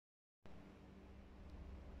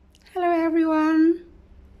Hello everyone!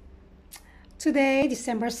 Today,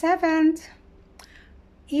 December 7th,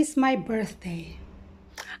 is my birthday.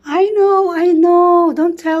 I know,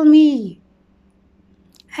 don't tell me.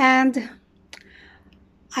 And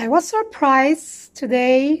I was surprised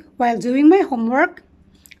today while doing my homework.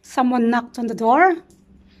 Someone knocked on the door,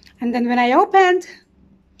 and then when I opened,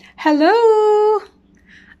 hello!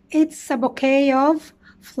 It's a bouquet of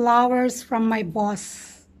flowers from my boss.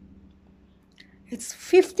 It's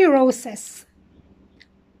 50 roses.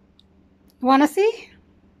 Wanna see?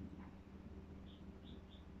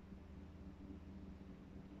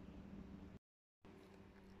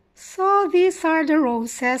 So these are the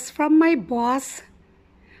roses from my boss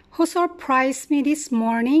who surprised me this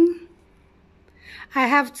morning. I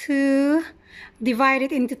have to divide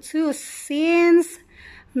it into two since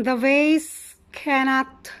the vase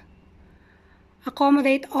cannot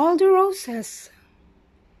accommodate all the roses.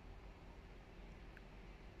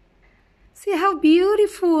 See how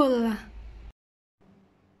beautiful!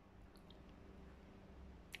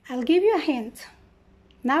 I'll give you a hint.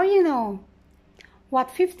 Now you know what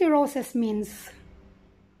 50 roses means.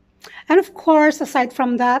 And of course, aside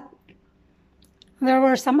from that, there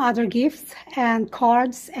were some other gifts and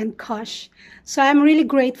cards and cash. So I'm really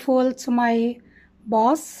grateful to my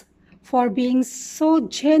boss for being so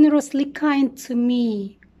generously kind to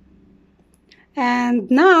me. And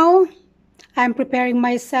now I'm preparing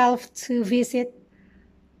myself to visit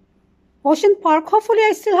Ocean Park. Hopefully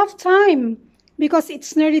I still have time because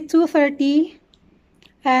it's nearly 2:30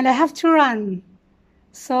 and I have to run.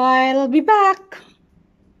 So I'll be back.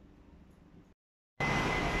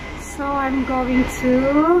 So I'm going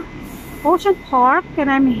to Ocean Park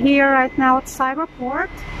and I'm here right now at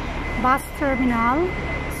Cyberport bus terminal.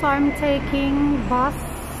 So I'm taking bus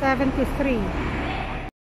 73.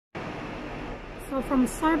 So from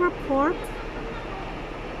Cyberport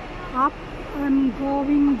up, I'm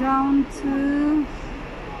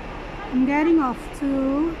getting off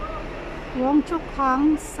to Wong Chuk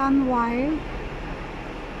Hang San Wai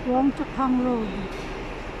Wong Chuk Hang Road.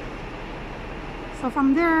 So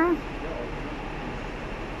from there,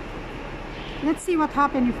 let's see what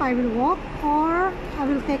happens if I will walk or I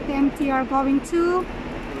will take the MTR going to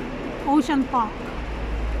Ocean Park.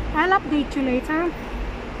 I'll update you later.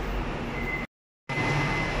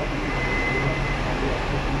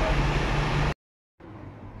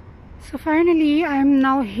 So finally, I'm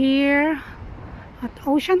now here at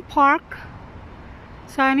Ocean Park.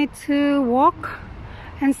 So I need to walk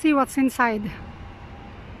and see what's inside.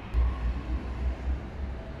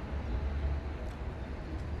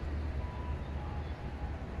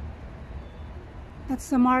 That's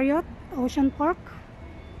the Marriott Ocean Park.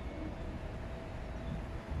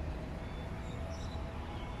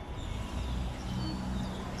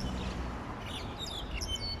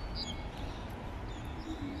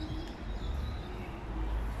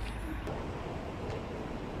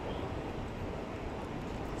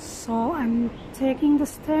 So I'm taking the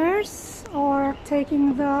stairs or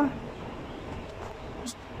taking the...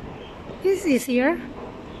 This is easier.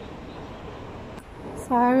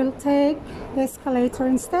 So I will take the escalator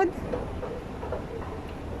instead.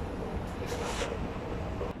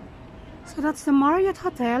 So that's the Marriott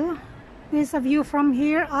Hotel. There's a view from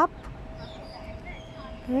here up.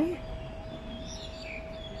 Okay.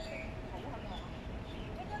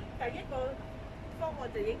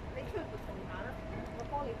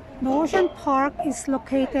 The Ocean Park is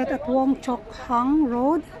located at Wong Chuk Hang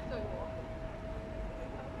Road.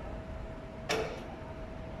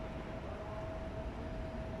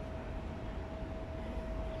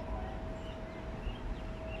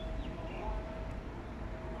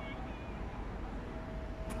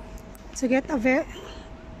 To get a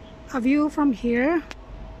view from here,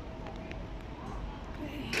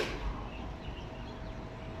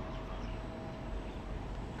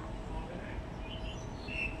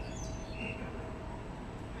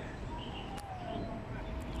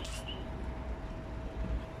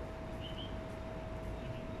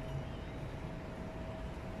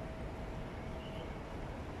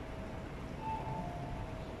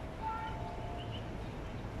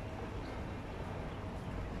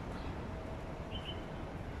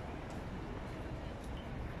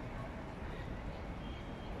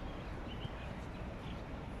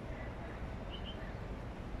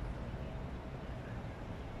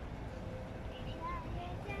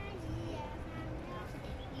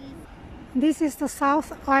 this is the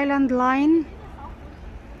South Island Line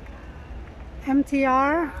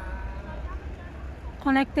MTR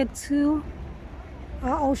connected to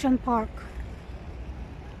Ocean Park.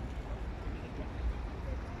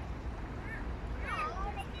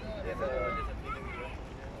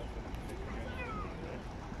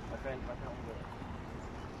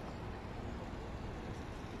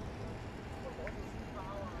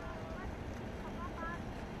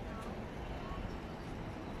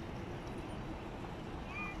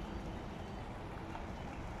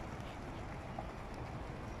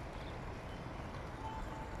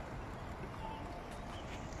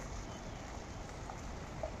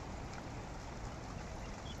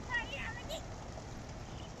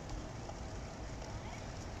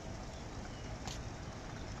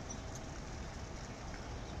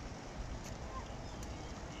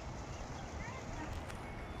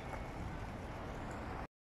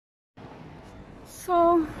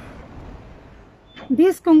 So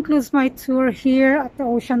this concludes my tour here at the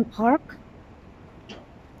Ocean Park.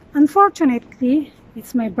 Unfortunately,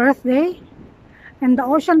 it's my birthday and the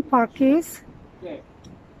Ocean Park is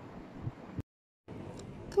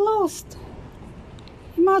closed.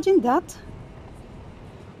 Imagine that.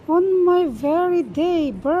 On my very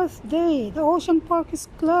birthday, the Ocean Park is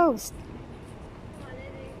closed.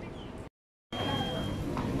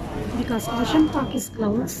 Because Ocean Park is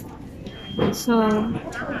closed, so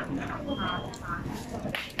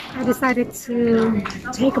I decided to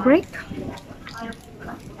take a break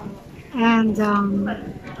and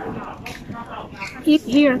eat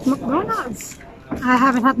here at McDonald's. I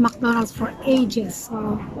haven't had McDonald's for ages,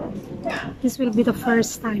 so this will be the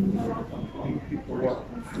first time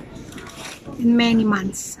in many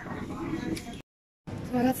months.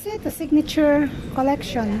 So that's it, the signature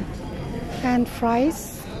collection, and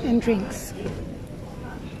fries and drinks.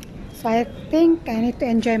 So I think I need to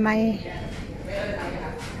enjoy my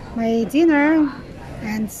dinner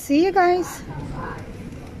and see you guys.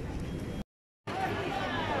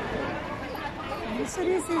 So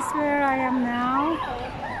this is where I am now.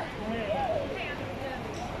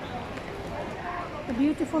 A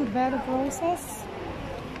beautiful bed of roses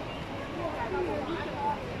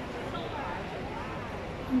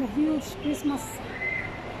and a huge Christmas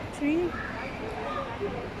tree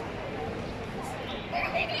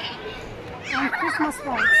and Christmas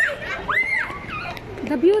lights.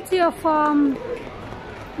 The beauty of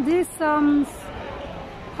this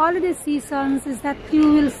holiday seasons is that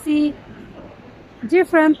you will see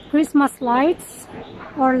different Christmas lights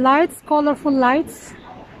or lights, colorful lights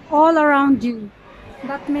all around you.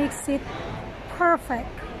 That makes it perfect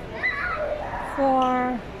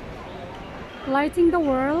for lighting the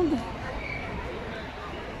world,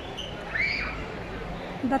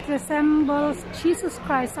 that resembles Jesus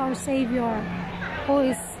Christ, our Savior, who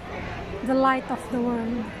is the light of the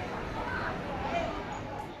world.